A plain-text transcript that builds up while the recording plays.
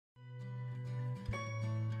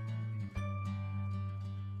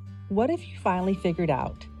What if you finally figured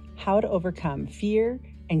out how to overcome fear,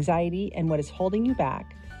 anxiety, and what is holding you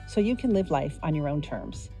back so you can live life on your own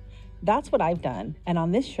terms? That's what I've done, and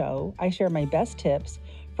on this show, I share my best tips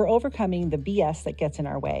for overcoming the BS that gets in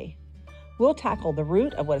our way. We'll tackle the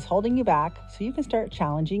root of what is holding you back so you can start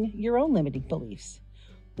challenging your own limiting beliefs.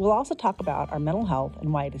 We'll also talk about our mental health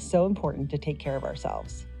and why it is so important to take care of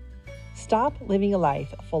ourselves. Stop living a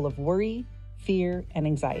life full of worry, fear, and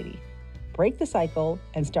anxiety. Break the cycle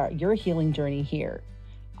and start your healing journey here.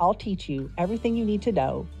 I'll teach you everything you need to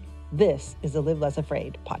know. This is the Live Less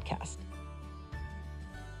Afraid podcast.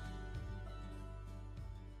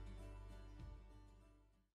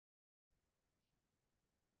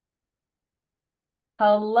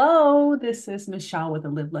 Hello, this is Michelle with the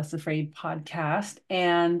Live Less Afraid podcast,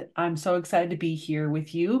 and I'm so excited to be here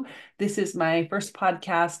with you. This is my first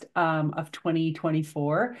podcast of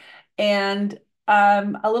 2024, and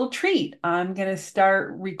a little treat. I'm going to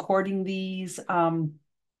start recording these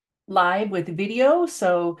live with video.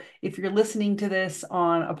 So if you're listening to this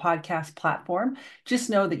on a podcast platform, just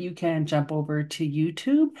know that you can jump over to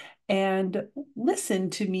YouTube and listen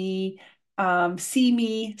to me, see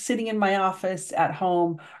me sitting in my office at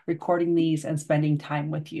home, recording these and spending time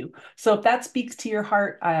with you. So if that speaks to your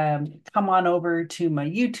heart, come on over to my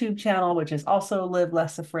YouTube channel, which is also Live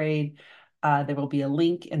Less Afraid. There will be a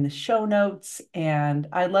link in the show notes, and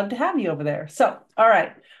I'd love to have you over there. So, all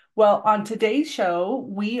right. Well, on today's show,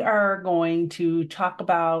 we are going to talk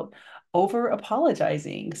about over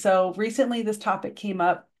apologizing. So recently, this topic came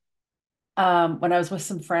up when I was with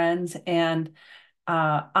some friends, and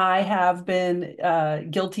I have been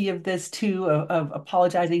guilty of this too, of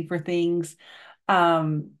apologizing for things,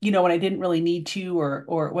 when I didn't really need to,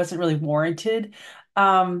 or it wasn't really warranted.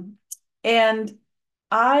 And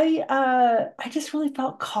I just really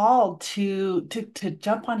felt called to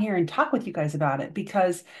jump on here and talk with you guys about it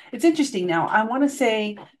because it's interesting. Now, I want to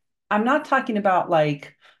say I'm not talking about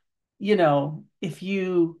like, if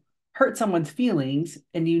you hurt someone's feelings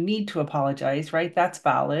and you need to apologize, right? That's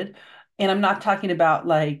valid. And I'm not talking about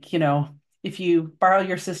like, if you borrow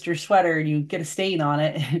your sister's sweater and you get a stain on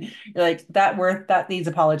it, you're like that needs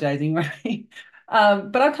apologizing, right?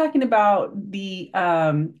 But I'm talking about the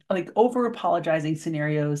like over apologizing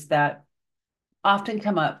scenarios that often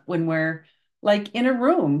come up when we're like in a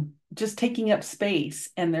room just taking up space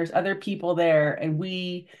and there's other people there and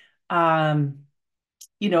we um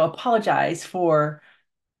apologize for,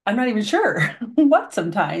 I'm not even sure what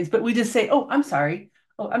sometimes, but we just say, "Oh, I'm sorry.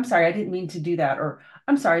 Oh, I'm sorry. I didn't mean to do that." Or,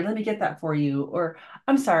 "I'm sorry. Let me get that for you." Or,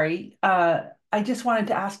 "I'm sorry. I just wanted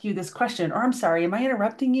to ask you this question." Or, "I'm sorry. Am I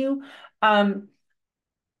interrupting you?" Um,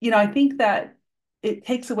 I think that it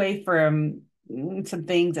takes away from some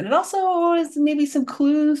things, and it also is maybe some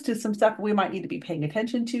clues to some stuff we might need to be paying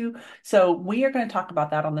attention to. So we are going to talk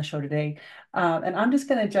about that on the show today. And I'm just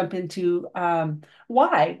going to jump into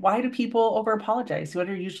why. Why do people over apologize? What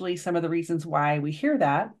are usually some of the reasons why we hear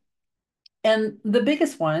that? And the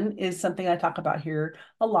biggest one is something I talk about here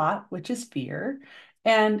a lot, which is fear.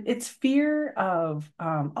 And it's fear of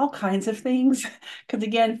all kinds of things. Because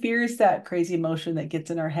again, fear is that crazy emotion that gets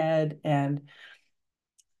in our head and,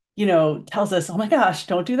 tells us, "Oh my gosh,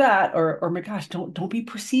 don't do that," or "My gosh, don't be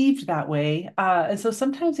perceived that way." And so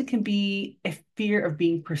sometimes it can be a fear of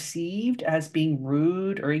being perceived as being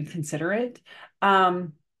rude or inconsiderate.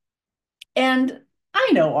 Um, and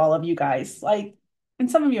I know all of you guys, like, and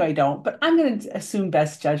some of you I don't, but I'm going to assume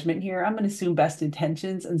best judgment here. I'm going to assume best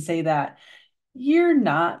intentions and say that you're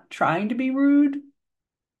not trying to be rude.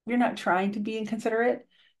 You're not trying to be inconsiderate.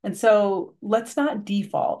 And so let's not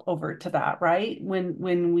default over to that, right?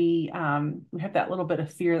 When we have that little bit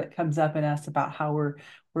of fear that comes up in us about how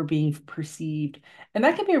we're being perceived. And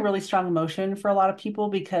that can be a really strong emotion for a lot of people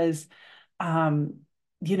because um,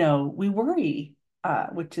 we worry,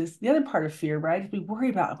 which is the other part of fear, right? We worry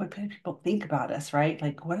about what people think about us, right?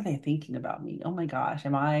 Like, what are they thinking about me? Oh my gosh,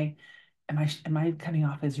 am I coming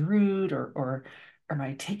off as rude or am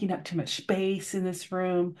I taking up too much space in this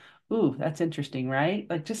room? Ooh, that's interesting, right?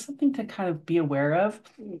 Like just something to kind of be aware of.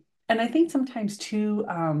 And I think sometimes too,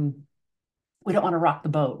 we don't want to rock the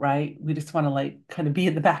boat, right? We just want to like kind of be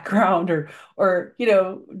in the background or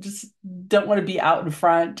just don't want to be out in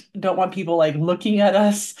front, don't want people like looking at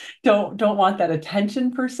us, don't want that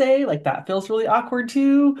attention per se. Like that feels really awkward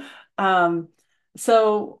too. Um,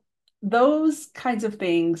 so those kinds of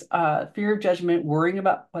things, fear of judgment, worrying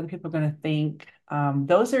about what people are going to think,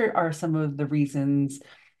 those are some of the reasons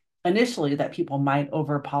initially that people might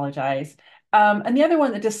over apologize. And the other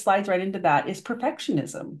one that just slides right into that is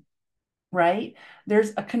perfectionism, right?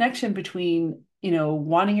 There's a connection between,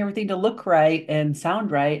 wanting everything to look right and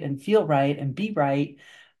sound right and feel right and be right,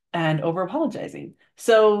 and over apologizing.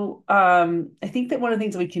 So I think that one of the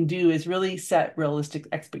things that we can do is really set realistic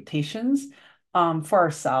expectations for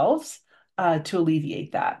ourselves to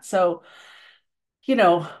alleviate that. So, you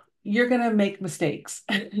know, you're going to make mistakes.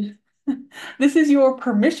 This is your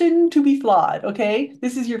permission to be flawed, okay?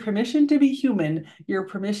 This is your permission to be human, your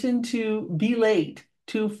permission to be late,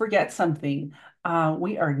 to forget something.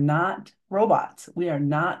 We are not robots. We are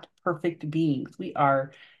not perfect beings. We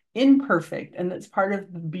are imperfect, and that's part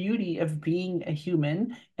of the beauty of being a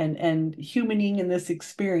human and humaning in this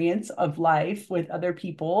experience of life with other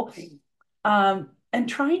people. And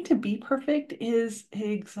trying to be perfect is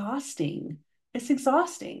exhausting. It's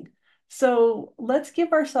exhausting. So let's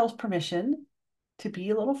give ourselves permission to be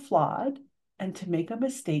a little flawed and to make a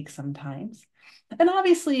mistake sometimes. And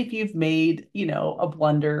obviously, if you've made, a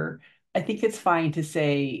blunder, I think it's fine to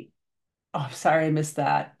say, "Oh, I'm sorry, I missed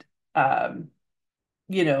that." Um,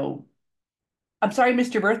 you know, I'm sorry, I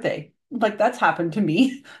missed your birthday. Like that's happened to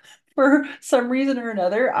me for some reason or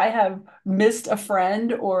another. I have missed a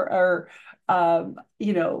friend or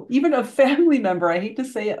even a family member. I hate to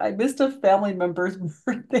say it. I missed a family member's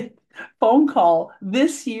birthday phone call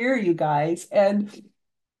this year, you guys. And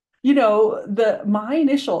the my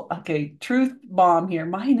initial, okay, truth bomb here.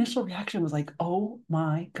 My initial reaction was like, "Oh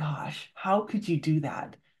my gosh, how could you do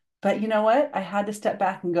that?" But you know what? I had to step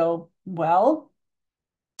back and go, "Well,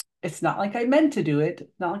 it's not like I meant to do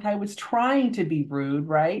it. Not like I was trying to be rude,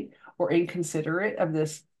 right? Or inconsiderate of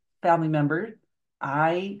this family member.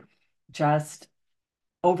 I just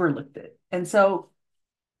overlooked it." And so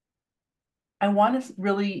I want to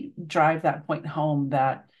really drive that point home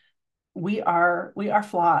that we are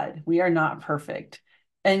flawed. We are not perfect.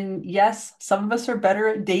 And yes, some of us are better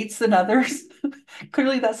at dates than others.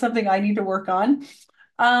 Clearly, that's something I need to work on.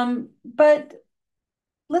 But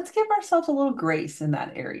let's give ourselves a little grace in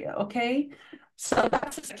that area, okay? So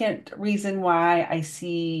that's the second reason why I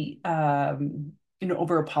see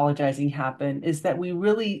over apologizing happen is that we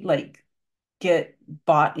really like get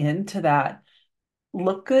bought into that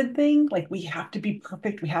look good thing. Like we have to be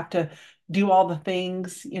perfect, we have to do all the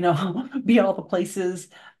things, be all the places.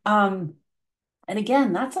 Um, and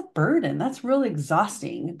again, that's a burden. That's really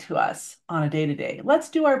exhausting to us on a day to day. Let's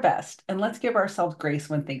do our best and let's give ourselves grace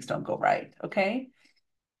when things don't go right, okay?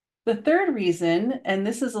 The third reason, and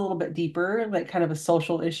this is a little bit deeper, like kind of a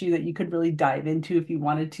social issue that you could really dive into if you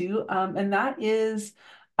wanted to, and that is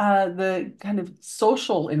the kind of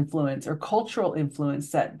social influence or cultural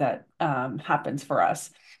influence that happens for us.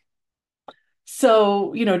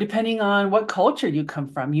 So, depending on what culture you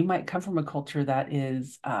come from, you might come from a culture that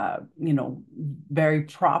is, very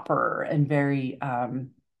proper and very,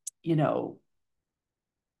 you know,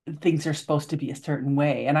 things are supposed to be a certain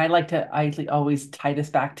way. And I always tie this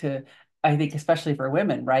back to, I think, especially for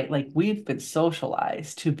women, right? Like we've been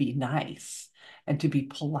socialized to be nice and to be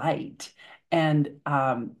polite. And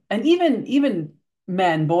even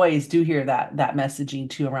men, boys do hear that messaging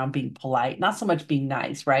too around being polite, not so much being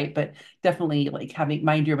nice, right? But definitely like having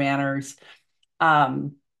mind your manners.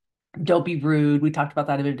 Um, don't be rude. We talked about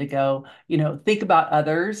that a minute ago. Think about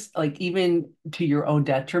others, like even to your own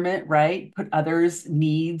detriment, right? Put others'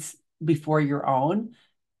 needs before your own.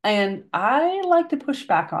 And I like to push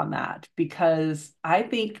back on that because I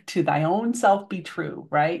think to thy own self be true,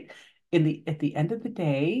 right? At the end of the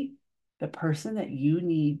day, the person that you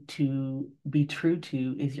need to be true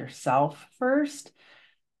to is yourself first.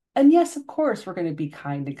 And yes, of course, we're going to be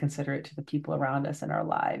kind and considerate to the people around us in our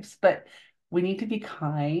lives, but we need to be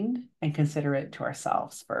kind and considerate to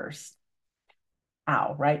ourselves first.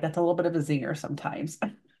 Ow, right? That's a little bit of a zinger sometimes.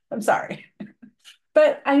 I'm sorry.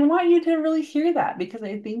 But I want you to really hear that because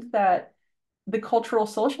I think that the cultural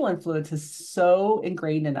social influence is so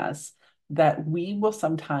ingrained in us that we will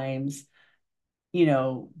sometimes,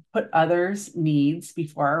 put others' needs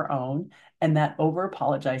before our own. And that over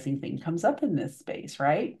apologizing thing comes up in this space,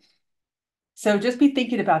 right? So just be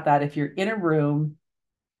thinking about that if you're in a room,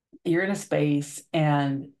 you're in a space,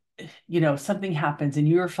 and something happens and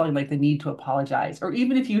you're feeling like the need to apologize, or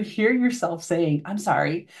even if you hear yourself saying, "I'm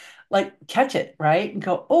sorry," like catch it, right? And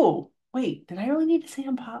go, "Oh, wait, did I really need to say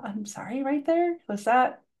I'm sorry right there? Was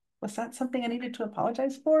that something I needed to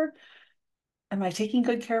apologize for? Am I taking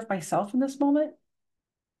good care of myself in this moment?"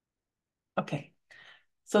 Okay.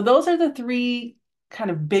 So those are the three kind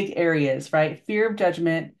of big areas, right? Fear of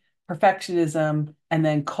judgment, perfectionism, and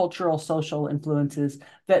then cultural social influences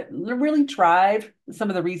that really drive some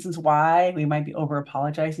of the reasons why we might be over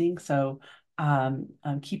apologizing. So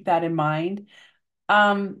keep that in mind.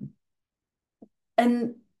 Um,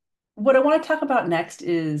 and what I want to talk about next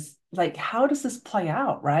is like, how does this play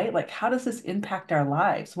out, right? Like, how does this impact our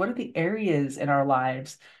lives? What are the areas in our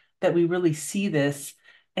lives that we really see this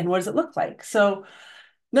and what does it look like? So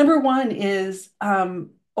number one is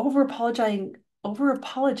over apologizing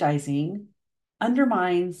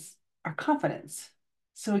undermines our confidence.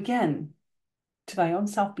 So again, to thy own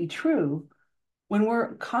self be true. When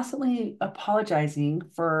we're constantly apologizing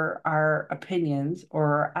for our opinions or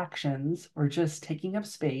our actions or just taking up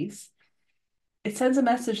space, it sends a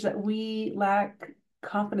message that we lack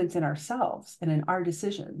confidence in ourselves and in our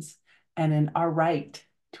decisions and in our right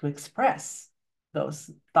to express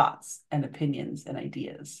those thoughts and opinions and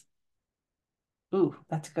ideas. Ooh,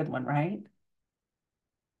 that's a good one, right?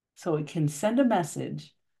 So it can send a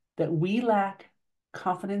message that we lack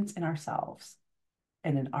confidence in ourselves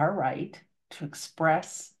and in our right to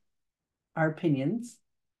express our opinions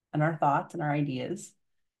and our thoughts and our ideas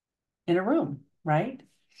in a room, right?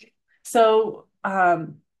 So we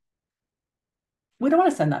don't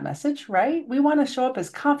want to send that message, right? We want to show up as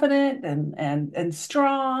confident and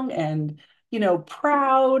strong and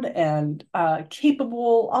proud and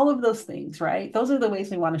capable, all of those things, right? Those are the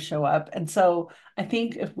ways we want to show up. And so I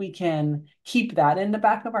think if we can keep that in the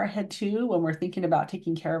back of our head too, when we're thinking about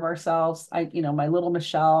taking care of ourselves, my little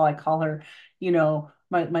Michelle, I call her,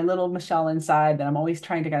 my little Michelle inside that I'm always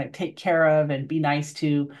trying to kind of take care of and be nice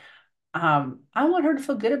to. I want her to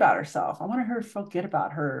feel good about herself. I want her to feel good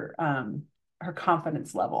about her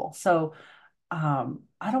confidence level. So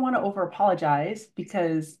I don't want to over apologize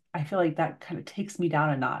because I feel like that kind of takes me down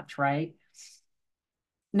a notch, right?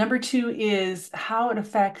 Number two is how it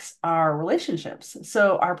affects our relationships.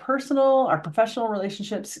 So our personal, our professional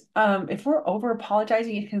relationships, if we're over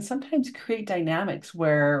apologizing, it can sometimes create dynamics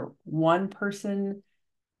where one person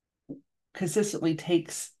consistently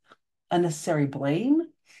takes unnecessary blame.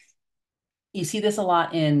 You see this a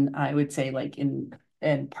lot in, I would say, like in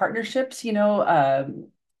partnerships,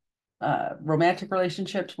 romantic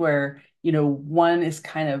relationships where, one is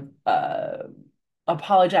kind of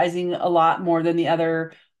apologizing a lot more than the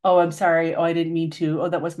other. Oh, I'm sorry. Oh, I didn't mean to. Oh,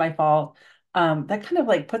 that was my fault. That kind of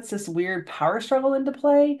like puts this weird power struggle into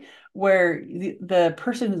play where the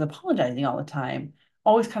person who's apologizing all the time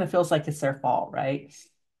always kind of feels like it's their fault, right?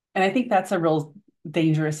 And I think that's a real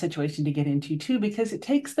dangerous situation to get into too, because it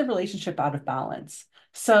takes the relationship out of balance.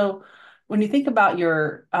 So when you think about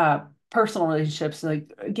your personal relationships,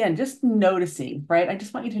 like again, just noticing, right? I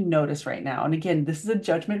just want you to notice right now. And again, this is a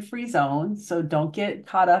judgment-free zone. So don't get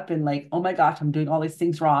caught up in like, oh my gosh, I'm doing all these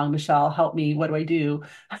things wrong. Michelle, help me. What do I do?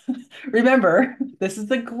 Remember, this is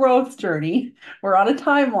the growth journey. We're on a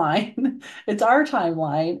timeline. It's our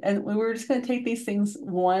timeline. And we're just going to take these things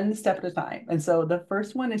one step at a time. And so the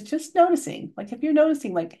first one is just noticing. Like if you're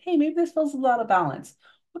noticing, like, hey, maybe this feels a lot of balance.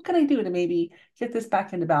 What can I do to maybe get this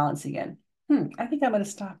back into balance again? I think I'm going to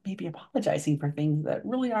stop maybe apologizing for things that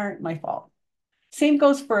really aren't my fault. Same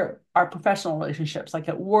goes for our professional relationships, like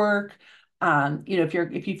at work.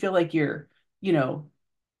 If you feel like you know,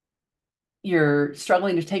 you're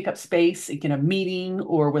struggling to take up space like in a meeting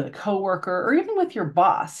or with a coworker or even with your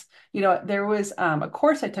boss. There was a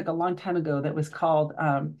course I took a long time ago that was called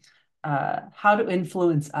How to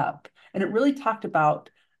Influence Up. And it really talked about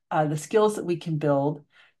the skills that we can build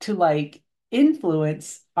to like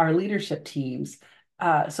influence our leadership teams.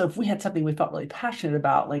 So if we had something we felt really passionate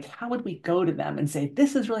about, like how would we go to them and say,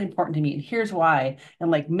 this is really important to me and here's why,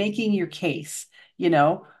 and like making your case, you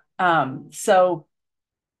know? So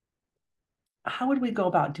how would we go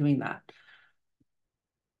about doing that?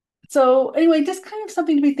 So anyway, just kind of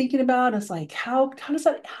something to be thinking about is like how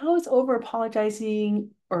is over apologizing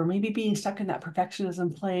or maybe being stuck in that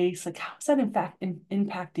perfectionism place, like how is that in fact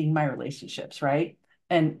impacting my relationships, right?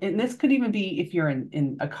 And this could even be if you're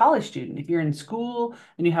in a college student, if you're in school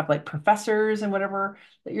and you have like professors and whatever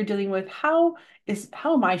that you're dealing with, how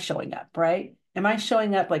am I showing up, right? Am I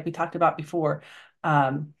showing up like we talked about before?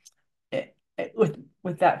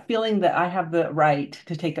 With that feeling that I have the right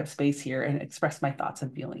to take up space here and express my thoughts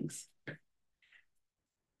and feelings.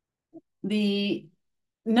 The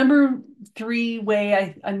number three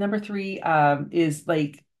is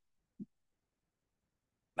like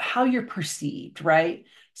how you're perceived, right?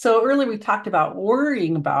 So earlier we talked about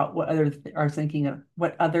worrying about what others are thinking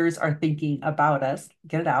about us.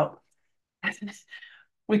 Get it out.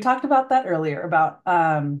 We talked about that earlier about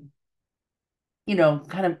kind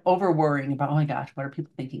of over worrying about, oh my gosh, what are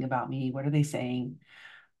people thinking about me? What are they saying?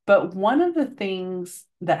 But one of the things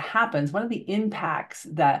that happens, one of the impacts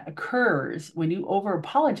that occurs when you over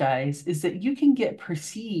apologize is that you can get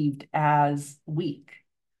perceived as weak,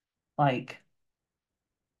 like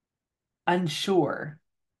unsure,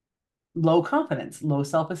 low confidence, low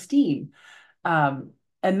self-esteem. Um,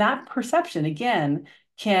 and that perception, again,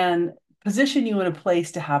 can position you in a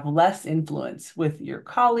place to have less influence with your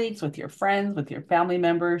colleagues, with your friends, with your family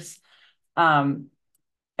members. Um,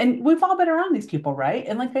 and we've all been around these people, right?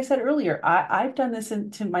 And like I said earlier, I've done this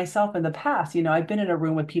to myself in the past. I've been in a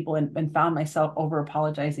room with people and found myself over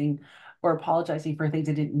apologizing or apologizing for things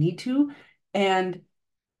I didn't need to. And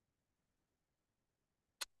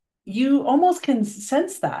you almost can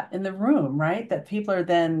sense that in the room, right? That people are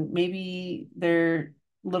then maybe they're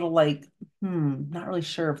little like, not really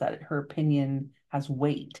sure if that her opinion has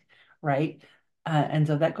weight, right? And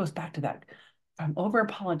so that goes back to that. I'm over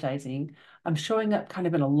apologizing. I'm showing up kind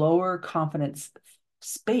of in a lower confidence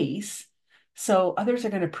space. So others are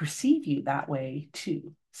going to perceive you that way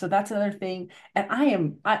too. So that's another thing. And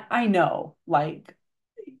I know, like,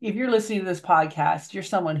 if you're listening to this podcast, you're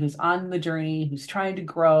someone who's on the journey, who's trying to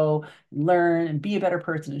grow, learn, and be a better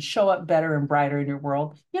person and show up better and brighter in your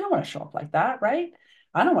world. You don't want to show up like that, right?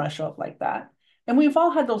 I don't want to show up like that. And we've all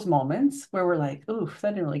had those moments where we're like, oof,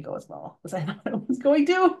 that didn't really go as well as I thought it was going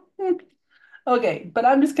to. Okay, but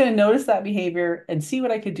I'm just going to notice that behavior and see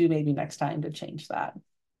what I could do maybe next time to change that.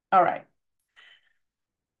 All right.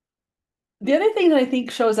 The other thing that I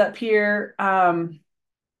think shows up here, some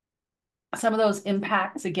of those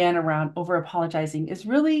impacts again around over apologizing is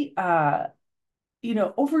really over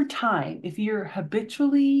time, if you're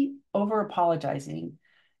habitually over apologizing,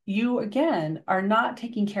 you again are not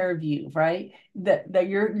taking care of you, right? That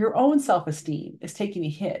your own self-esteem is taking a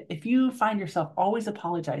hit. If you find yourself always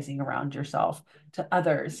apologizing around yourself to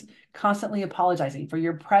others, constantly apologizing for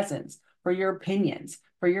your presence, for your opinions,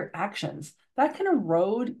 for your actions, that can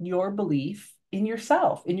erode your belief in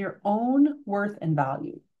yourself, in your own worth and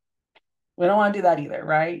value. We don't want to do that either,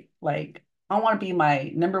 right? Like, I want to be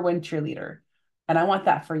my number one cheerleader. And I want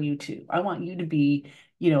that for you too. I want you to be,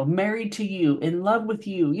 married to you, in love with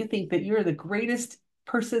you. You think that you're the greatest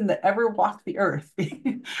person that ever walked the earth.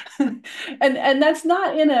 And that's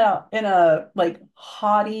not in a like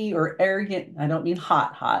haughty or arrogant, I don't mean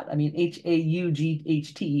hot. I mean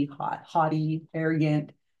Haught, haughty,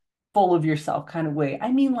 arrogant, full of yourself kind of way.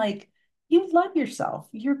 I mean, like, you love yourself,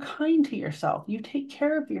 you're kind to yourself, you take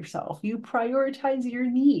care of yourself, you prioritize your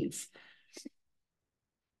needs.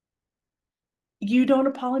 You don't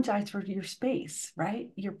apologize for your space, right?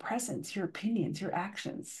 Your presence, your opinions, your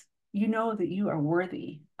actions. You know that you are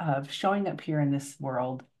worthy of showing up here in this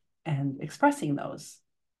world and expressing those.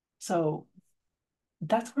 So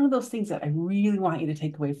that's one of those things that I really want you to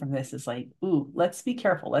take away from this is like, ooh, let's be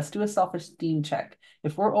careful. Let's do a self-esteem check.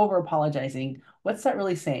 If we're over apologizing, what's that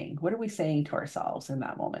really saying? What are we saying to ourselves in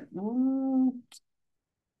that moment? Ooh,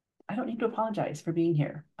 I don't need to apologize for being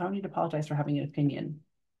here. I don't need to apologize for having an opinion.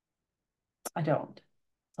 I don't.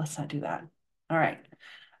 Let's not do that. All right.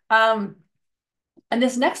 Um, and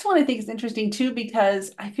this next one I think is interesting too,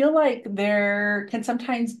 because I feel like there can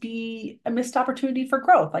sometimes be a missed opportunity for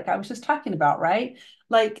growth, like I was just talking about, right?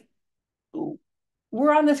 Like,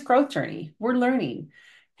 we're on this growth journey. We're learning.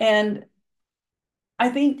 And I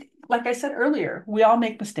think, like I said earlier, we all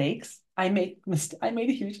make mistakes. I made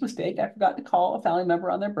a huge mistake. I forgot to call a family member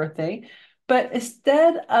on their birthday. But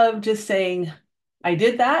instead of just saying, I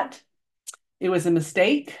did that, it was a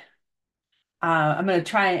mistake. I'm going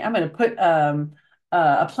to put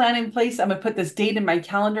a plan in place. I'm going to put this date in my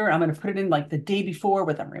calendar. I'm going to put it in like the day before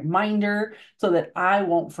with a reminder so that I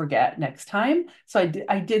won't forget next time. So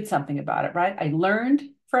I did something about it, right? I learned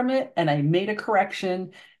from it and I made a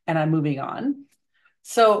correction and I'm moving on.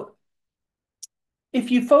 So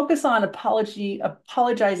if you focus on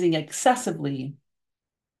apologizing excessively,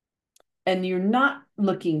 and you're not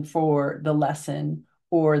looking for the lesson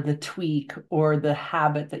or the tweak or the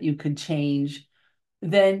habit that you could change,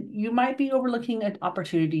 then you might be overlooking an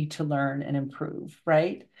opportunity to learn and improve,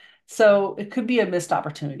 right? So it could be a missed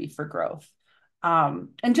opportunity for growth. And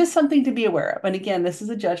just something to be aware of. And again, this is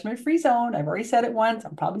a judgment-free zone. I've already said it once.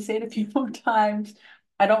 I'll probably say it a few more times.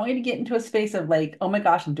 I don't want you to get into a space of like, oh my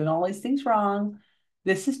gosh, I'm doing all these things wrong.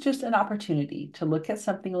 This is just an opportunity to look at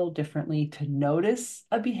something a little differently, to notice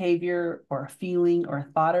a behavior or a feeling or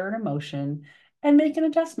a thought or an emotion and make an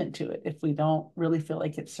adjustment to it if we don't really feel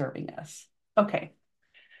like it's serving us. Okay.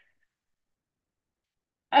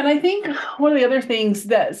 And I think one of the other things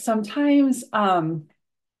that sometimes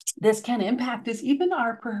this can impact is even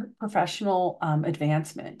our professional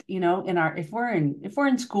advancement. In our if we're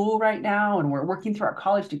in school right now and we're working through our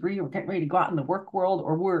college degree, we're getting ready to go out in the work world,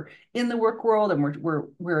 or we're in the work world and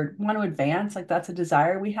we're want to advance, like that's a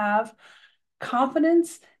desire we have.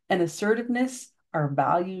 Confidence and assertiveness are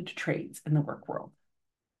valued traits in the work world.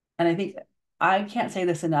 And I think I can't say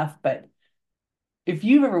this enough, but if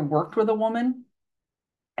you've ever worked with a woman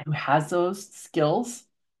who has those skills,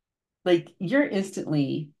 like you're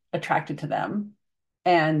instantly attracted to them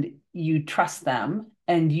and you trust them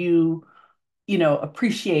and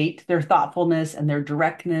appreciate their thoughtfulness and their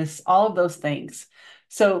directness, all of those things.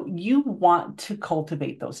 So you want to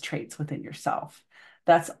cultivate those traits within yourself.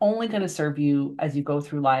 That's only going to serve you as you go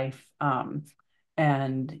through life. And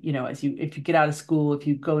if you get out of school, if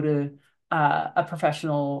you go to a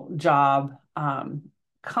professional job,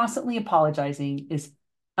 constantly apologizing is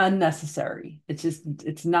unnecessary.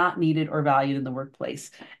 It's not needed or valued in the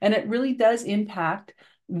workplace. And it really does impact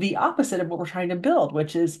the opposite of what we're trying to build,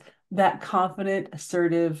 which is that confident,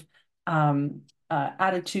 assertive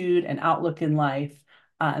attitude and outlook in life.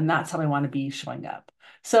 And that's how I want to be showing up.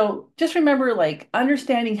 So just remember, like,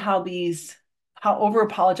 understanding how over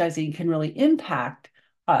apologizing can really impact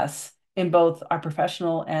us in both our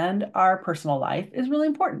professional and our personal life is really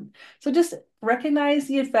important. So just recognize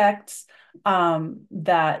the effects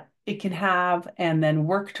that it can have, and then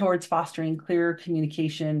work towards fostering clearer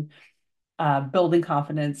communication, building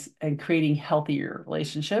confidence, and creating healthier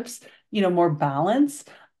relationships, more balance.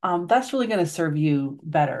 That's really going to serve you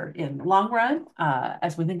better in the long run,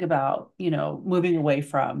 as we think about, moving away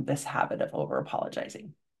from this habit of over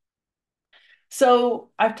apologizing. So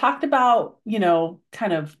I've talked about,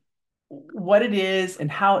 kind of what it is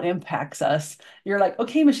and how it impacts us. You're like,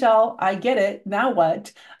 okay, Michelle, I get it. Now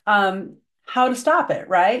what? How to stop it,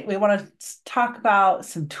 right? We want to talk about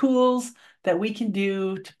some tools that we can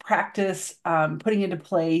do to practice putting into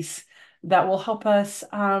place that will help us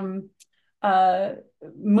uh,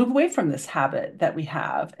 move away from this habit that we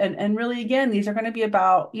have. And really, again, these are going to be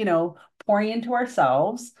about, pouring into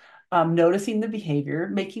ourselves, noticing the behavior,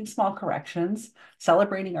 making small corrections,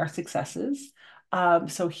 celebrating our successes.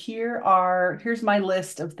 So here's my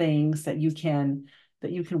list of things that you can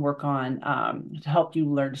work on to help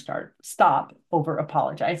you learn to stop over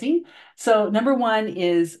apologizing. So number one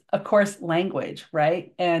is, of course, language,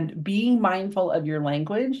 right? And being mindful of your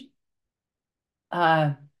language.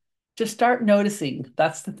 Uh, just start noticing.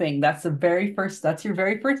 That's the thing. That's your very first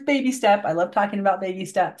baby step. I love talking about baby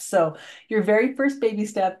steps. So your very first baby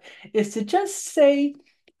step is to just say,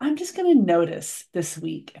 I'm just going to notice this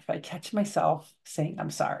week if I catch myself saying I'm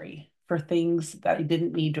sorry for things that I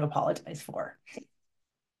didn't need to apologize for.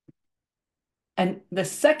 And the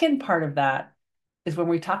second part of that is when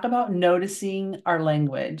we talk about noticing our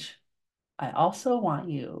language, I also want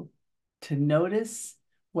you to notice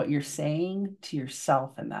what you're saying to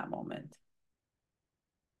yourself in that moment.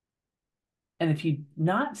 And if you're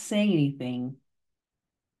not saying anything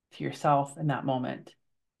to yourself in that moment,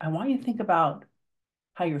 I want you to think about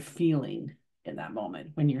how you're feeling in that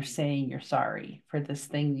moment when you're saying you're sorry for this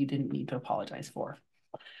thing you didn't need to apologize for.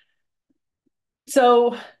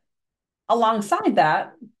 So, alongside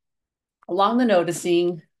that, along the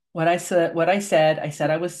noticing, I said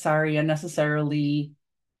I was sorry unnecessarily.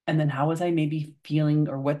 And then how was I maybe feeling,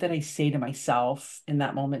 or what did I say to myself in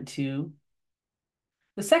that moment too?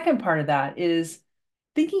 The second part of that is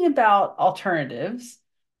thinking about alternatives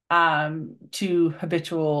to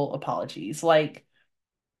habitual apologies. Like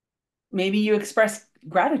maybe you express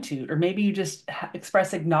gratitude, or maybe you just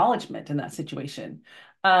express acknowledgement in that situation.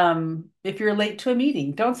 If you're late to a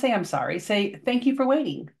meeting, don't say I'm sorry. Say thank you for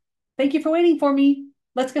waiting. Thank you for waiting for me.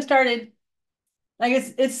 Let's get started.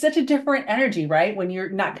 Like it's such a different energy, right? When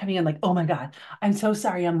you're not coming in like, oh my God, I'm so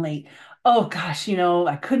sorry I'm late. Oh gosh,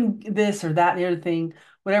 I couldn't this or that, the other thing,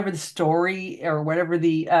 whatever the story or whatever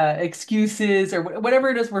the excuse is, or whatever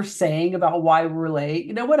it is we're saying about why we're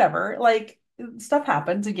late, whatever. Like stuff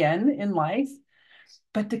happens again in life.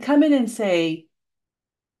 But to come in and say,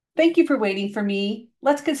 thank you for waiting for me.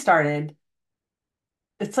 Let's get started.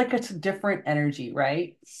 It's like it's a different energy,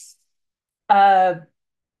 right? Uh,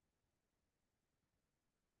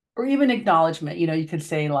 or even acknowledgement, you could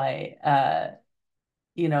say like,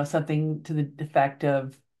 something to the effect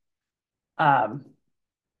of, um,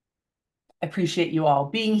 I appreciate you all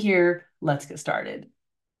being here. Let's get started.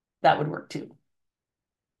 That would work too.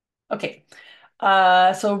 Okay.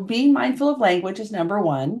 So being mindful of language is number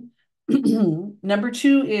one. Number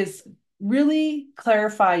two is really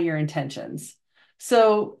clarify your intentions.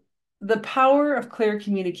 So the power of clear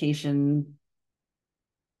communication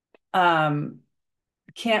um,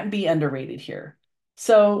 can't be underrated here.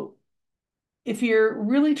 So if you're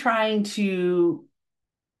really trying to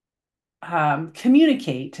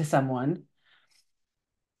communicate to someone,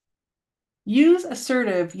 use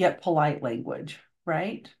assertive yet polite language,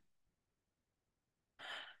 right?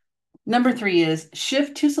 Number three is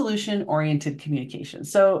shift to solution-oriented communication.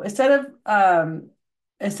 So instead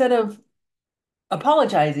of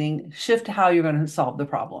apologizing, shift to how you're going to solve the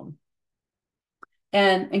problem.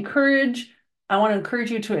 And I want to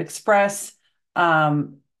encourage you to express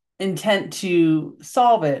intent to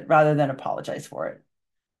solve it rather than apologize for it.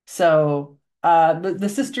 So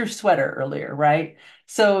the sister's sweater earlier, right?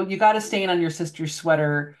 So you got a stain on your sister's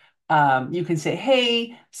sweater. You can say,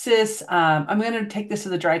 "Hey, sis, I'm going to take this to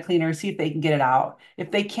the dry cleaner, see if they can get it out.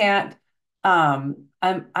 If they can't,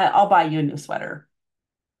 I'll buy you a new sweater."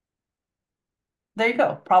 There you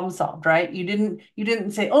go. Problem solved, right? You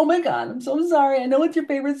didn't say, "Oh my God, I'm so sorry. I know it's your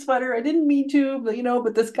favorite sweater. I didn't mean to, but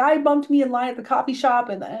but this guy bumped me in line at the coffee shop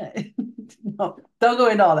and no, don't go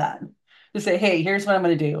into all that. Just say, "Hey, here's what I'm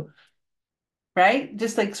going to do." Right?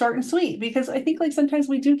 Just like short and sweet, because I think like sometimes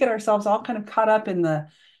we do get ourselves all kind of caught up in that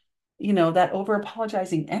over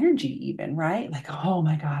apologizing energy, even, right? Like, oh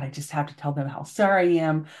my God, I just have to tell them how sorry I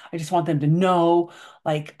am. I just want them to know,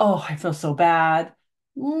 like, oh, I feel so bad.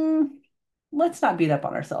 Mm, let's not beat up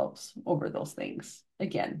on ourselves over those things.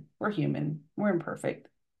 Again, we're human, we're imperfect.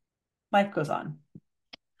 Life goes on.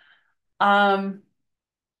 Um,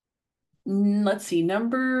 let's see,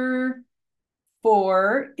 number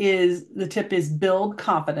four is the tip is build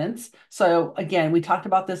confidence. So again, we talked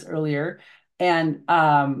about this earlier, and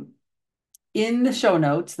in the show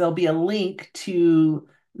notes, there'll be a link to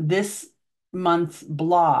this month's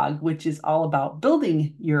blog, which is all about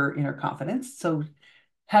building your inner confidence. So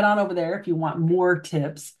head on over there if you want more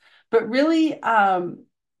tips. But really, I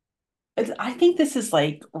think this is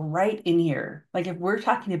like right in here. Like if we're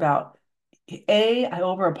talking about A, I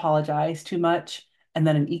over apologize too much, and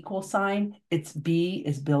then an equal sign, it's B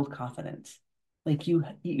is build confidence. Like you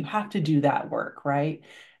have to do that work, right?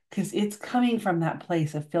 Because it's coming from that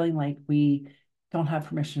place of feeling like we don't have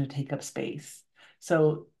permission to take up space.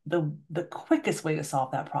 So the quickest way to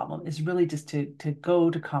solve that problem is really just to go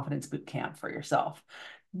to confidence boot camp for yourself.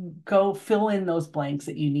 Go fill in those blanks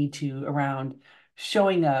that you need to around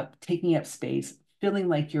showing up, taking up space, feeling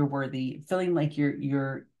like you're worthy, feeling like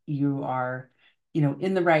you are,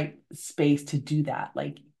 in the right space to do that.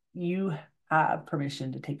 Like you have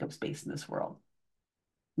permission to take up space in this world.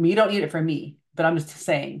 I mean, you don't need it from me, but I'm just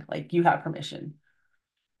saying, like you have permission.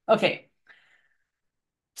 Okay.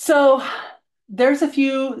 So there's a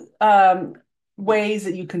few ways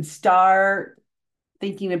that you can start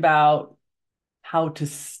thinking about how to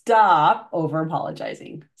stop over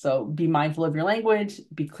apologizing. So be mindful of your language,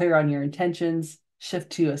 be clear on your intentions,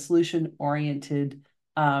 shift to a solution oriented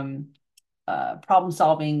problem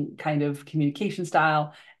solving kind of communication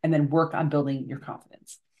style, and then work on building your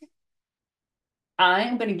confidence.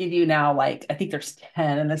 I'm going to give you now, like, I think there's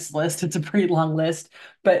 10 in this list. It's a pretty long list,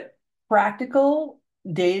 but practical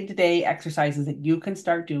day-to-day exercises that you can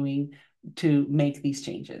start doing to make these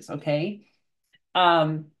changes. Okay.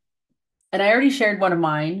 Um, and I already shared one of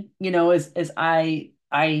mine, as I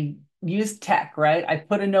use tech, right? I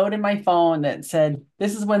put a note in my phone that said,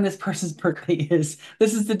 this is when this person's birthday is.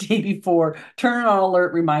 This is the day before. Turn on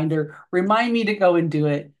alert reminder. Remind me to go and do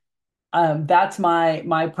it. That's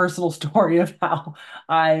my personal story of how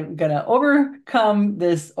I'm gonna overcome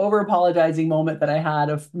this over apologizing moment that I had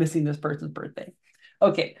of missing this person's birthday.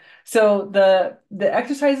 Okay, so the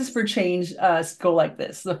exercises for change go like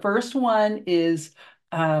this. The first one is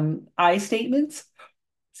I statements.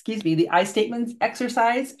 Excuse me, the I statements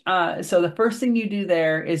exercise. So the first thing you do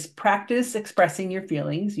there is practice expressing your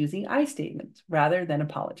feelings using I statements rather than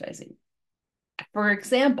apologizing. For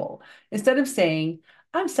example, instead of saying,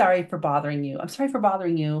 "I'm sorry for bothering you. I'm sorry for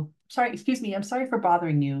bothering you. Sorry, excuse me, I'm sorry for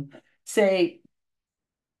bothering you," say,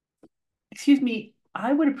 "Excuse me,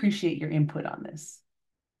 I would appreciate your input on this."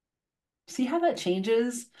 See how that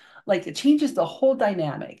changes? Like it changes the whole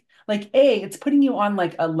dynamic. Like A, it's putting you on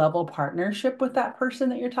like a level partnership with that person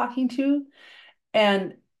that you're talking to.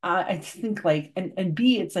 And I think like, and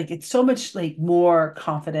B, it's like, it's so much like more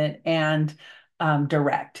confident and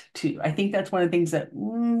direct too. I think that's one of the things that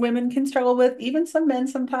women can struggle with, even some men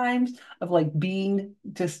sometimes, of like being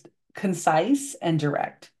just concise and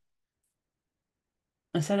direct.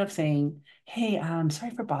 Instead of saying, "Hey, I'm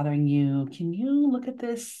sorry for bothering you. Can you look at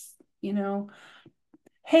this? You know,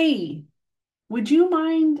 hey, would you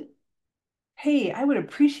mind? Hey, I would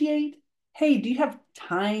appreciate. Hey, do you have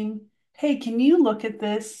time? Hey, can you look at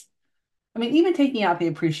this?" I mean, even taking out the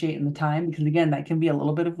appreciate and the time, because again, that can be a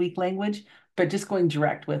little bit of weak language, but just going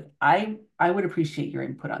direct with, I would appreciate your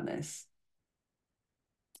input on this.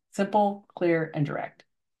 Simple, clear, and direct.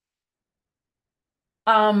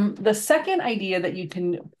 The second idea that you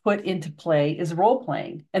can put into play is role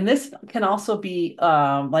playing. And this can also be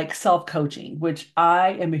like self-coaching, which I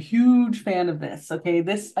am a huge fan of this. Okay.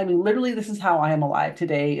 I mean, literally, this is how I am alive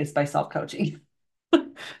today is by self-coaching.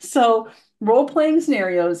 So role playing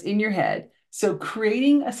scenarios in your head. So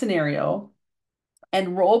creating a scenario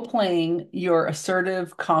and role playing your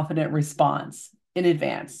assertive, confident response. in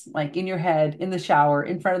advance, like in your head, in the shower,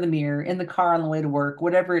 in front of the mirror, in the car on the way to work,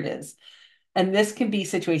 whatever it is. And this can be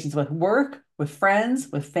situations with work, with friends,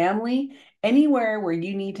 with family, anywhere where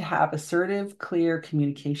you need to have assertive, clear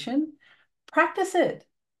communication. Practice it.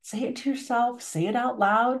 Say it to yourself, say it out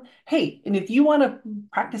loud. Hey, and if you want to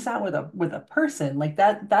practice that with a person, like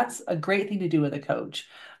that's a great thing to do with a coach.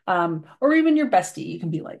 Or even your bestie. You can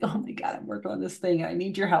be like, oh my God, I'm working on this thing. I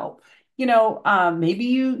need your help. Maybe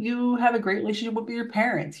you have a great relationship with your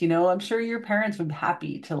parents. I'm sure your parents would be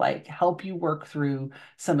happy to like help you work through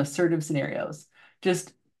some assertive scenarios.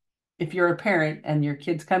 Just if you're a parent and your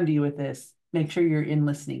kids come to you with this, make sure you're in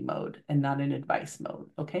listening mode and not in advice mode.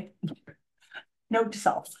 Okay. Note to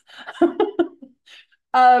self.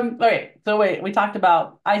 Okay, so wait, we talked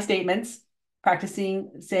about I statements,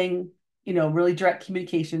 practicing saying, really direct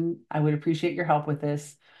communication. I would appreciate your help with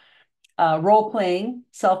this. Role playing,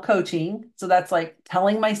 self-coaching. So that's like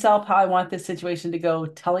telling myself how I want this situation to go,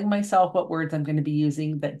 telling myself what words I'm going to be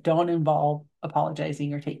using that don't involve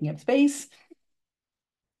apologizing or taking up space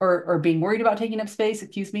or being worried about taking up space,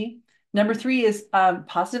 excuse me. Number three is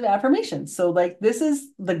positive affirmations. So, like, this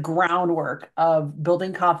is the groundwork of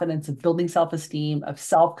building confidence, of building self-esteem, of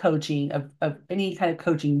self-coaching, of any kind of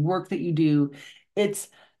coaching work that you do. It's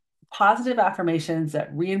positive affirmations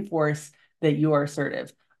that reinforce that you are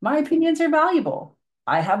assertive. My opinions are valuable.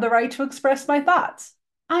 I have the right to express my thoughts.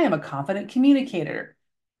 I am a confident communicator.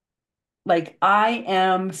 Like, I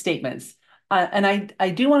am statements. And I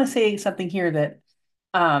do want to say something here that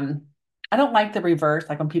um, I don't like the reverse,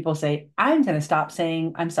 like when people say, I'm going to stop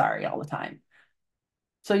saying I'm sorry all the time.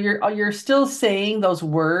 So you're still saying those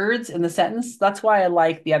words in the sentence. That's why I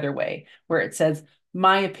like the other way, where it says,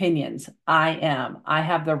 my opinions, I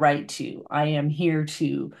have the right to, I am here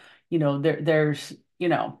to, there's,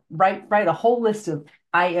 write a whole list of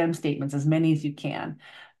I am statements, as many as you can,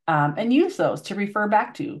 and use those to refer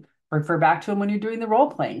back to them when you're doing the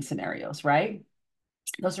role playing scenarios, right?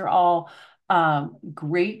 Those are all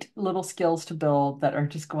great little skills to build that are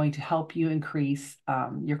just going to help you increase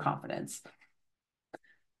your confidence.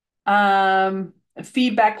 Um,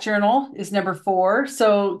 Feedback journal is number four.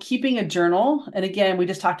 So keeping a journal, and again, we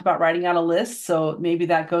just talked about writing out a list. So maybe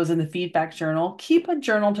that goes in the feedback journal. Keep a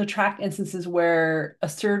journal to track instances where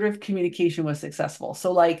assertive communication was successful.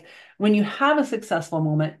 So like when you have a successful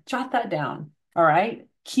moment, jot that down. All right.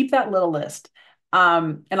 Keep that little list.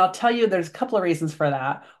 And I'll tell you, there's a couple of reasons for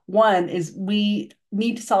that. One is we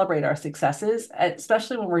need to celebrate our successes,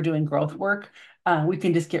 especially when we're doing growth work. We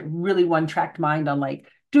can just get really one-tracked mind on like,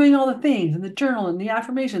 doing all the things and the journal and the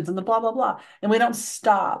affirmations and the blah, blah, blah. And we don't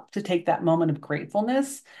stop to take that moment of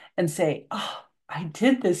gratefulness and say, oh, I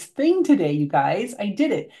did this thing today, you guys. I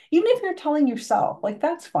did it. Even if you're telling yourself, like,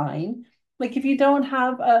 that's fine. Like, if you don't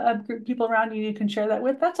have a group of people around you can share that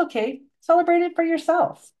with, that's okay. Celebrate it for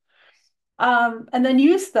yourself. And then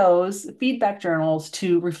use those feedback journals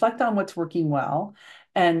to reflect on what's working well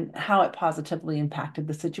and how it positively impacted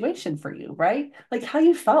the situation for you, right? Like how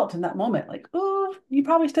you felt in that moment. Like, oh, you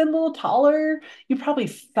probably stood a little taller. You probably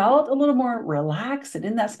felt a little more relaxed and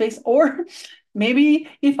in that space. Or maybe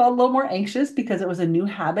you felt a little more anxious because it was a new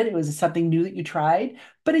habit. It was something new that you tried.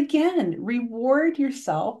 But again, reward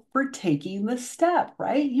yourself for taking the step,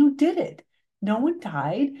 right? You did it. No one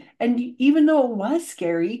died. And even though it was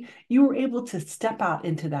scary, you were able to step out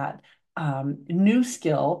into that new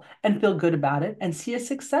skill and feel good about it and see a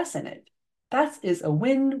success in it. That is a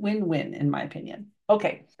win-win-win, in my opinion.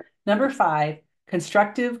 Okay, number five,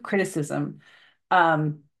 constructive criticism.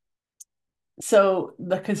 Um, so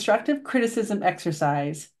the constructive criticism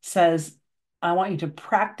exercise says, I want you to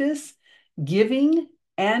practice giving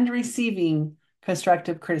and receiving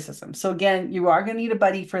constructive criticism. So again, you are going to need a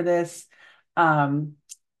buddy for this. Um,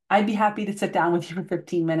 I'd be happy to sit down with you for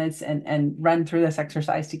 15 minutes and run through this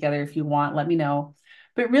exercise together if you want, let me know.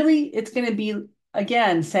 But really, it's going to be,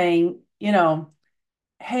 again, saying,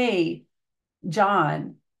 hey,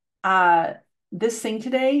 John, uh, this thing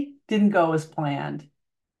today didn't go as planned.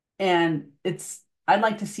 And I'd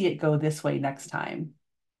like to see it go this way next time.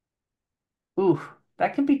 Ooh,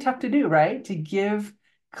 that can be tough to do, right? To give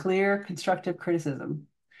clear, constructive criticism.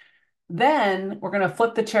 Then we're going to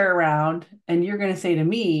flip the chair around and you're going to say to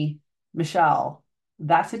me, Michelle,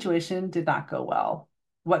 that situation did not go well.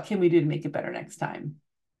 What can we do to make it better next time?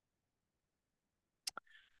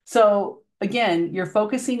 So again, you're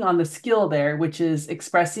focusing on the skill there, which is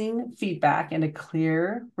expressing feedback in a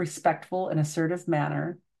clear, respectful, and assertive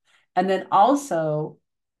manner. And then also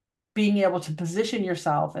being able to position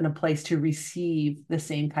yourself in a place to receive the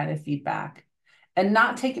same kind of feedback and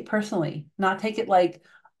not take it personally, not take it like,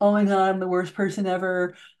 oh my God, I'm the worst person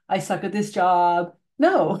ever. I suck at this job.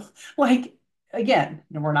 No, like again,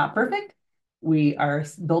 we're not perfect. We are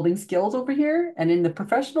building skills over here. And in the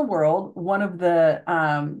professional world, one of the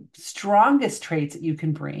strongest traits that you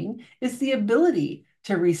can bring is the ability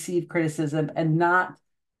to receive criticism and not,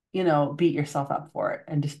 beat yourself up for it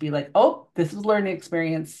and just be like, oh, this is a learning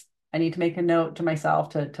experience. I need to make a note to myself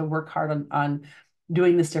to work hard on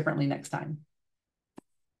doing this differently next time.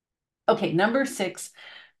 Okay, number 6,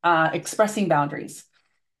 expressing boundaries.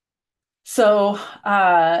 So,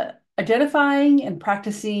 identifying and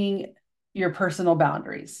practicing your personal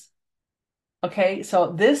boundaries. Okay,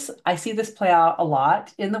 so I see this play out a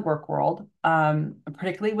lot in the work world,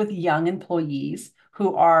 particularly with young employees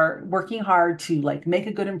who are working hard to like make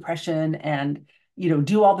a good impression and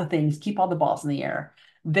do all the things, keep all the balls in the air.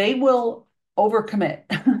 They will overcommit.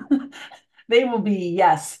 They will be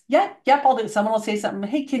yes, yep, I'll do it. Someone will say something.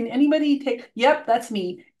 Hey, can anybody take? Yep, that's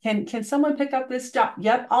me. Can someone pick up this job?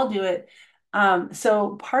 Yep, I'll do it.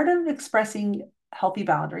 So part of expressing healthy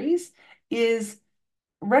boundaries is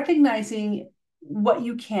recognizing what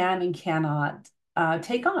you can and cannot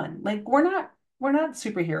take on. Like we're not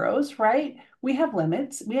superheroes, right? We have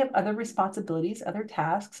limits. We have other responsibilities, other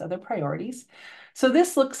tasks, other priorities. So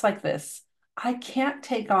this looks like this. I can't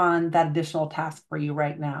take on that additional task for you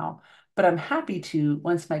right now, but I'm happy to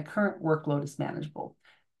once my current workload is manageable.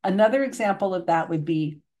 Another example of that would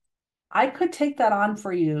be I could take that on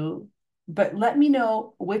for you, but let me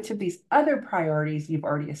know which of these other priorities you've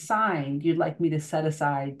already assigned you'd like me to set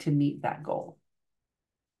aside to meet that goal.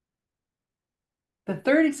 The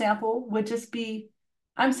third example would just be,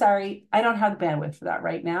 I'm sorry, I don't have the bandwidth for that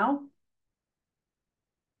right now.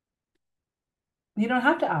 You don't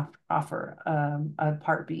have to offer a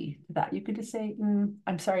part B to that. You could just say,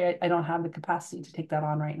 I'm sorry, I don't have the capacity to take that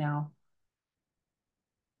on right now.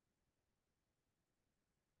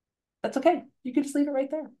 That's okay. You could just leave it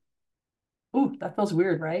right there. Ooh, that feels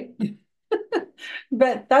weird, right?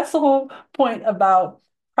 But that's the whole point about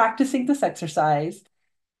practicing this exercise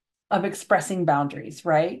of expressing boundaries,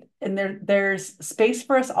 right? And there's space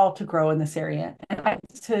for us all to grow in this area. And I like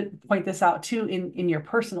to point this out too in your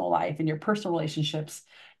personal life, in your personal relationships,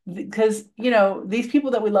 because these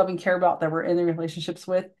people that we love and care about that we're in the relationships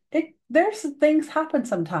with, there's things happen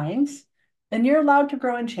sometimes, and you're allowed to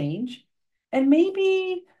grow and change. And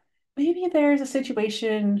maybe there's a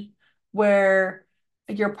situation where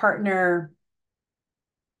your partner,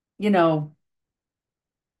 you know,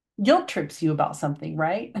 guilt trips you about something,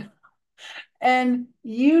 right? And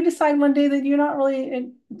you decide one day that you're not really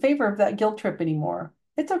in favor of that guilt trip anymore.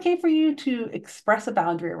 It's okay for you to express a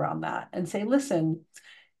boundary around that and say, listen,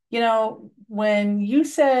 when you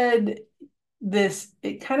said this,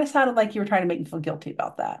 it kind of sounded like you were trying to make me feel guilty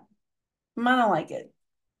about that. I don't like it.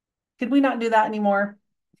 Could we not do that anymore?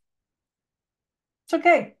 It's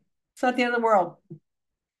okay. It's not the end of the world.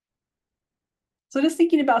 So just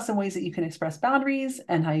thinking about some ways that you can express boundaries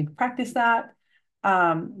and how you practice that.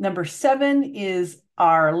 Number 7 is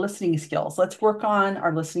our listening skills. Let's work on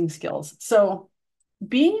our listening skills. So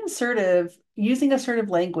being assertive, using assertive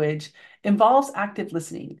language involves active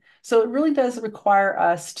listening. So it really does require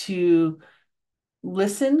us to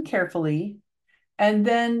listen carefully and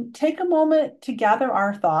then take a moment to gather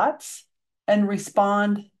our thoughts and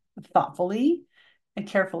respond thoughtfully and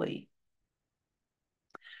carefully.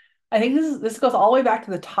 I think this goes all the way back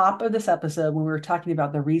to the top of this episode when we were talking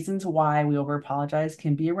about the reasons why we over apologize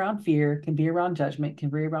can be around fear, can be around judgment, can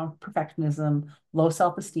be around perfectionism, low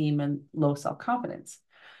self-esteem, and low self-confidence.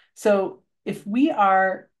 So if we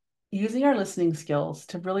are using our listening skills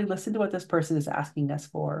to really listen to what this person is asking us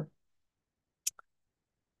for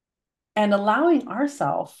and allowing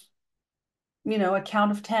ourselves, a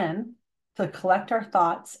count of 10 to collect our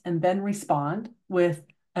thoughts and then respond with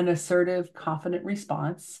an assertive, confident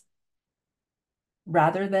response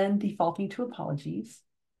rather than defaulting to apologies.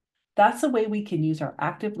 That's a way we can use our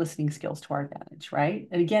active listening skills to our advantage, right?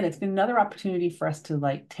 And again, it's been another opportunity for us to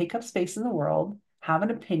like take up space in the world, have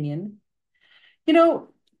an opinion.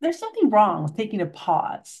 There's nothing wrong with taking a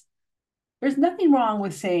pause. There's nothing wrong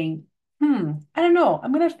with saying, I don't know.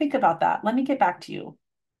 I'm going to think about that. Let me get back to you.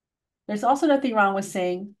 There's also nothing wrong with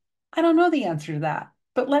saying, I don't know the answer to that,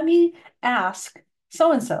 but let me ask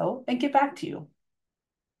so and so and get back to you.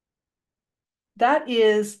 That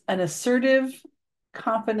is an assertive,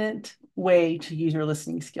 confident way to use your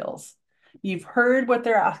listening skills. You've heard what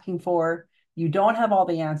they're asking for, you don't have all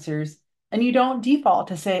the answers, and you don't default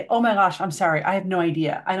to say, oh my gosh, I'm sorry, I have no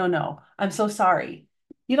idea. I don't know. I'm so sorry.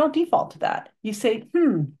 You don't default to that. You say,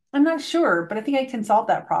 I'm not sure, but I think I can solve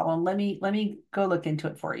that problem. Let me go look into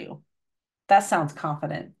it for you. That sounds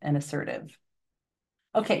confident and assertive.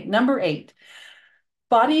 Okay, number 8.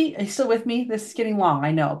 Body, are you still with me? This is getting long,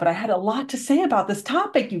 I know, but I had a lot to say about this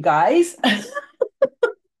topic, you guys.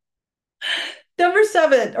 Number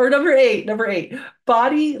seven or number eight,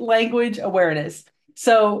 body language awareness.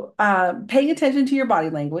 So, paying attention to your body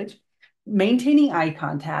language, maintaining eye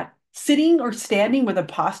contact, sitting or standing with a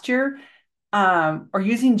posture, or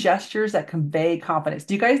using gestures that convey confidence.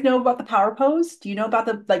 Do you guys know about the power pose? Do you know about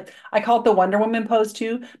the, like, I call it the Wonder Woman pose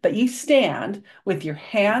too, but you stand with your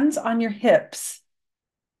hands on your hips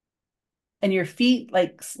and your feet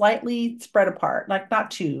like slightly spread apart, like not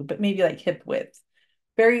two, but maybe like hip width,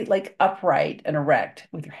 very like upright and erect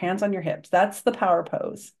with your hands on your hips. That's the power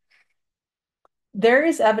pose. There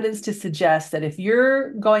is evidence to suggest that if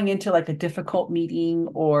you're going into like a difficult meeting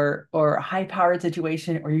or a high powered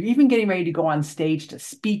situation, or you're even getting ready to go on stage to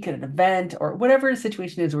speak at an event or whatever the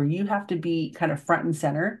situation is where you have to be kind of front and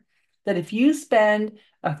center, that if you spend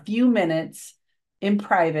a few minutes in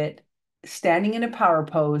private standing in a power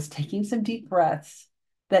pose, taking some deep breaths,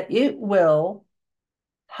 that it will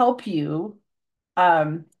help you.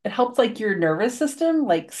 It helps like your nervous system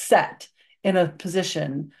like set in a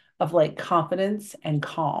position of like confidence and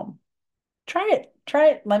calm. Try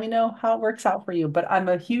it. Let me know how it works out for you. But I'm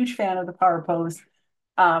a huge fan of the power pose.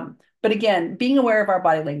 But again, being aware of our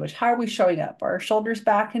body language. How are we showing up? Are our shoulders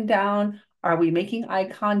back and down? Are we making eye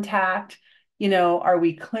contact? Are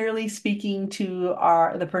we clearly speaking to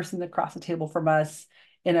the person across the table from us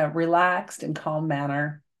in a relaxed and calm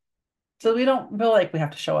manner? So we don't feel like we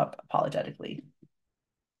have to show up apologetically.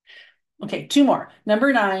 Okay, two more.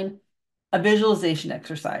 Number nine, a visualization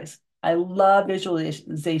exercise. I love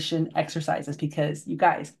visualization exercises because you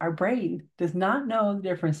guys, our brain does not know the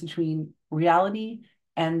difference between reality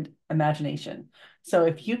and imagination. So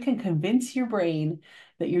if you can convince your brain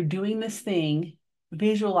that you're doing this thing,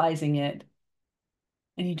 visualizing it,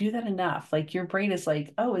 and you do that enough, like your brain is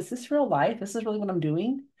like, oh, is this real life? This is really what I'm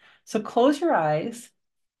doing. So close your eyes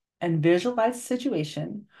and visualize a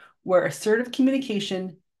situation where assertive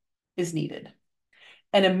communication is needed.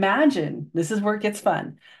 And imagine, this is where it gets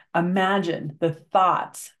fun. Imagine the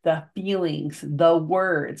thoughts, the feelings, the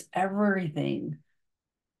words, everything.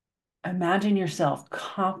 Imagine yourself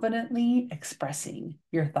confidently expressing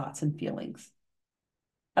your thoughts and feelings.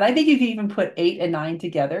 And I think you can even put eight and nine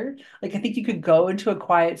together. Like, I think you could go into a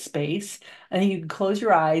quiet space. I think you could close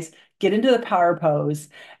your eyes, get into the power pose,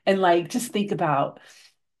 and like just think about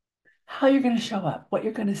how you're going to show up, what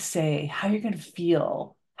you're going to say, how you're going to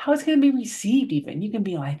feel, how it's going to be received, even. You can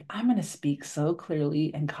be like, I'm going to speak so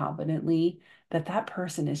clearly and confidently that that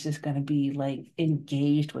person is just going to be like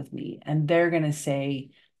engaged with me. And they're going to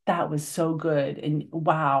say, that was so good. And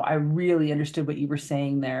wow, I really understood what you were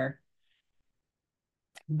saying there.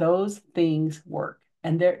 Those things work.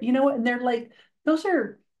 And and they're like, those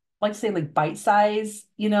are like say like bite size,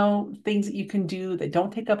 things that you can do that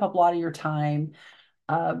don't take up a lot of your time,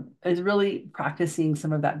 is really practicing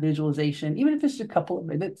some of that visualization, even if it's just a couple of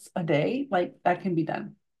minutes a day, like that can be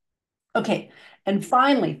done. Okay. And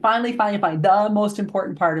finally, the most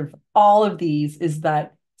important part of all of these is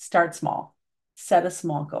that start small, set a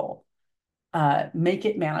small goal, make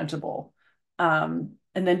it manageable, and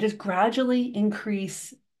then just gradually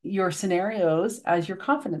increase your scenarios as your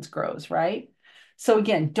confidence grows, right? So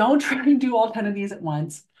again, don't try and do all 10 of these at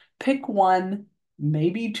once. Pick one,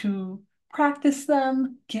 maybe two, practice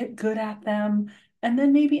them, get good at them, and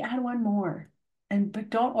then maybe add one more. But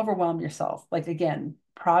don't overwhelm yourself. Like again,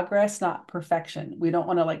 progress, not perfection. We don't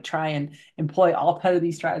want to like try and employ all 10 of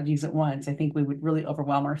these strategies at once. I think we would really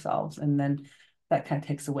overwhelm ourselves, and then that kind of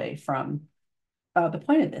takes away from the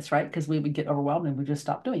point of this, right? Because we would get overwhelmed and we just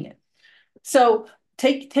stop doing it. So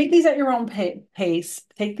take these at your own pace.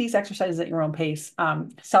 Take these exercises at your own pace.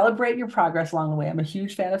 Celebrate your progress along the way. I'm a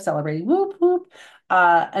huge fan of celebrating. Whoop whoop.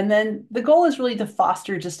 And then the goal is really to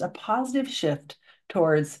foster just a positive shift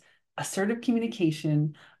towards assertive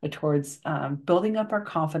communication, towards building up our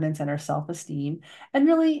confidence and our self-esteem, and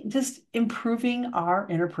really just improving our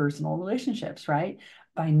interpersonal relationships, right?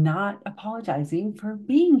 By not apologizing for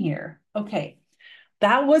being here. Okay.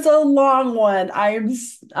 That was a long one.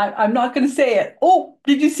 I'm not going to say it. Oh,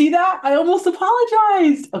 did you see that? I almost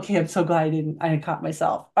apologized. Okay, I'm so glad I didn't. I caught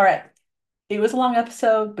myself. All right. It was a long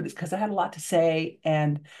episode, but it's because I had a lot to say.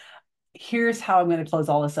 And here's how I'm going to close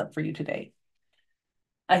all this up for you today.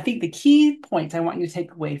 I think the key points I want you to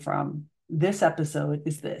take away from this episode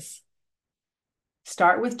is this.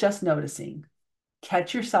 Start with just noticing.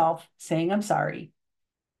 Catch yourself saying, I'm sorry.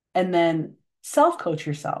 And then self-coach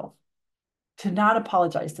yourself to not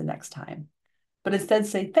apologize the next time, but instead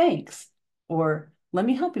say thanks, or let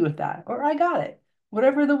me help you with that, or I got it,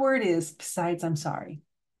 whatever the word is besides I'm sorry.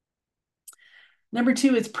 Number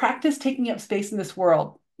two is practice taking up space in this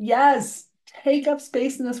world. Yes, take up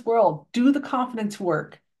space in this world. Do the confidence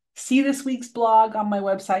work. See this week's blog on my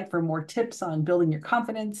website for more tips on building your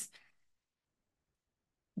confidence.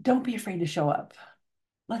 Don't be afraid to show up.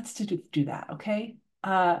 Let's do that, okay?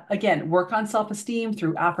 Again, work on self-esteem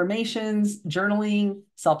through affirmations, journaling,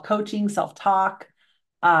 self-coaching, self-talk.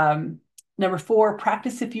 Number four,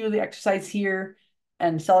 practice a few of the exercise here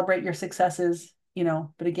and celebrate your successes,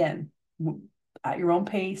 but again, at your own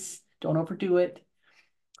pace, don't overdo it.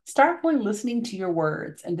 Start really listening to your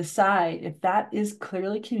words and decide if that is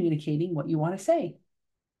clearly communicating what you want to say.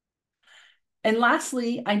 And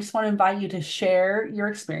lastly, I just want to invite you to share your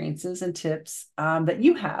experiences and tips that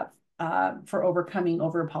you have for overcoming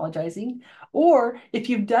over apologizing, or if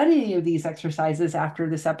you've done any of these exercises after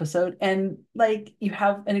this episode and like you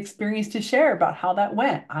have an experience to share about how that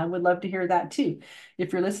went. I would love to hear that too.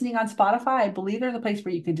 If you're listening on Spotify, I believe there's a place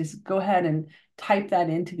where you can just go ahead and type that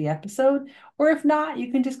into the episode, or if not,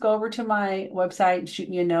 you can just go over to my website, shoot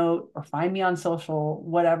me a note, or find me on social,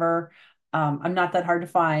 whatever. I'm not that hard to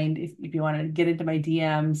find if you want to get into my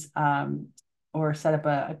DMs, or set up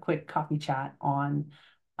a quick coffee chat on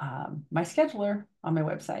my scheduler on my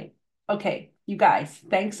website. Okay, you guys,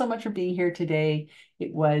 thanks so much for being here today.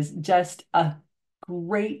 It was just a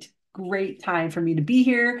great time for me to be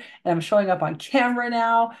here, and I'm showing up on camera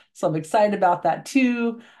now, so I'm excited about that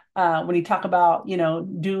too. When you talk about,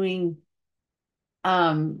 doing,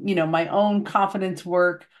 my own confidence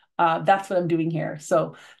work, that's what I'm doing here.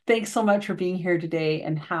 So thanks so much for being here today,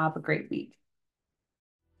 and have a great week.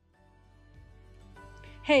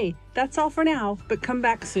 Hey, that's all for now, but come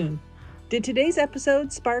back soon. Did today's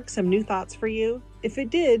episode spark some new thoughts for you? If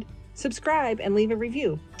it did, subscribe and leave a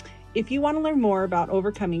review. If you want to learn more about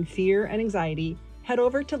overcoming fear and anxiety, head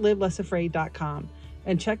over to livelessafraid.com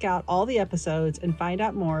and check out all the episodes and find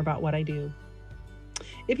out more about what I do.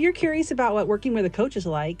 If you're curious about what working with a coach is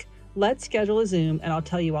like, let's schedule a Zoom and I'll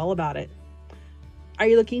tell you all about it. Are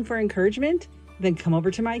you looking for encouragement? Then come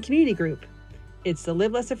over to my community group. It's the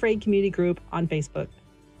Live Less Afraid community group on Facebook.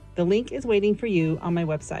 The link is waiting for you on my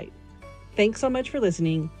website. Thanks so much for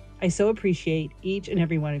listening. I so appreciate each and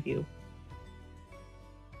every one of you.